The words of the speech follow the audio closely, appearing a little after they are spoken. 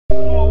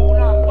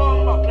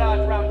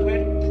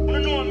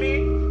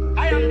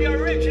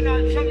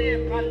original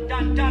Jamaican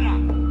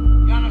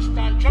Dantana. You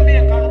understand?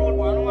 Jamaican road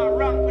boy. I don't want to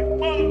rank with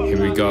bomb.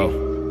 Here we go.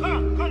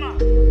 Come on.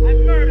 I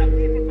murder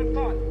people for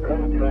fun.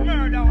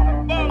 Murder on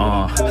a bomb.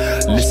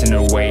 Listen to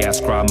the way I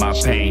scribe my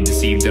pain.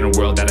 Deceived in a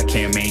world that I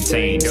can't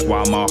maintain. That's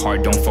why my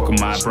heart don't fuck with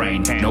my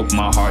brain. Nope,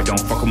 my heart don't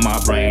fuck with my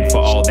brain. For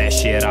all that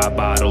shit I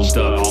bottled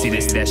up. See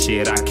this, that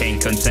shit I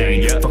can't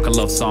contain. Fuck a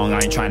love song,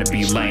 I ain't trying to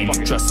be lame.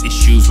 Trust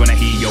issues when I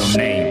hear your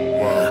name.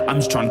 I'm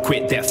just trying to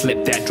quit that,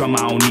 flip that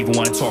drama, I don't even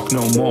wanna talk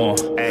no more.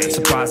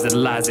 Surprised at the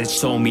lies that you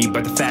told me,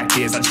 but the fact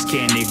is I just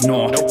can't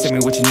ignore. Tell me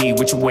what you need,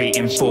 what you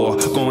waiting for.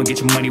 Go and get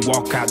your money,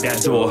 walk out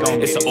that door.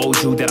 It's the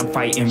old you that I'm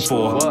fighting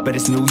for, but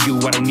it's new you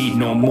I don't need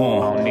no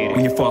more.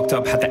 When you fucked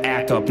up, had to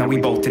act up. Now we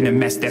both in a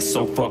mess that's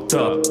so fucked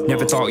up.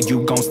 Never thought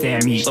you gon'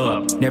 stand me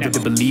up. Never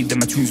did believe that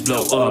my tunes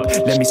blow up.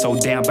 Let me so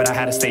down, but I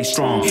had to stay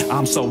strong.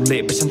 I'm so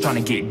lit, bitch, I'm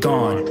trying to get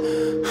gone.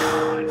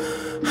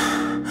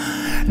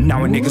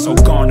 Now a nigga so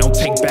gone, no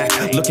take back.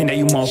 Looking at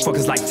you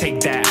motherfuckers like take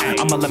that.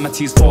 I'ma let my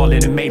tears fall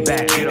in a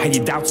Maybach. Had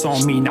your doubts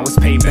on me, now it's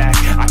payback.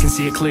 I can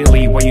see it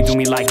clearly why you do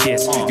me like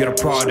this. You're the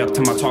product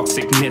of my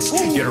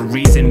toxicness. You're the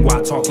reason why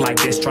I talk like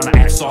this. Trying to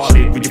act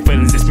solid with your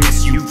feelings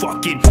dismissed. You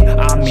fucking,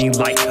 I mean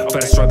like,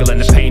 but the struggle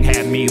and the pain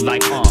had me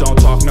like, don't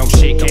talk no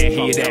shit, can't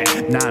hear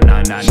that. Nah,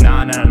 nah, nah,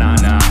 nah, nah, nah,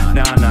 nah,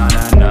 nah, nah,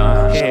 nah,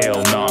 nah.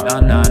 Hell no, nah,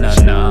 nah, nah,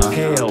 nah.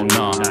 Hell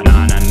no, nah,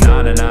 nah,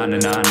 nah, nah, nah, nah,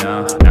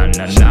 nah, nah, nah,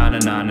 nah, nah,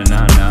 nah,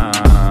 nah, nah.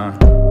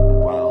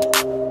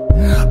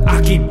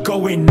 I keep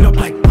going up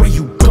like where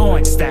you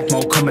going? Stack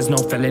more commas, no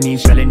felony,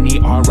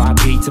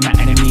 R.I.P. to my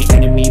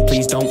enemy,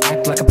 please don't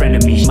act like a friend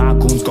of me. My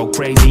goons go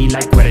crazy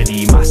like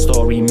Wedity, my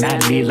story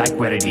madly like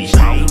Wedity,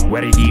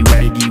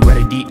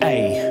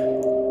 ayy.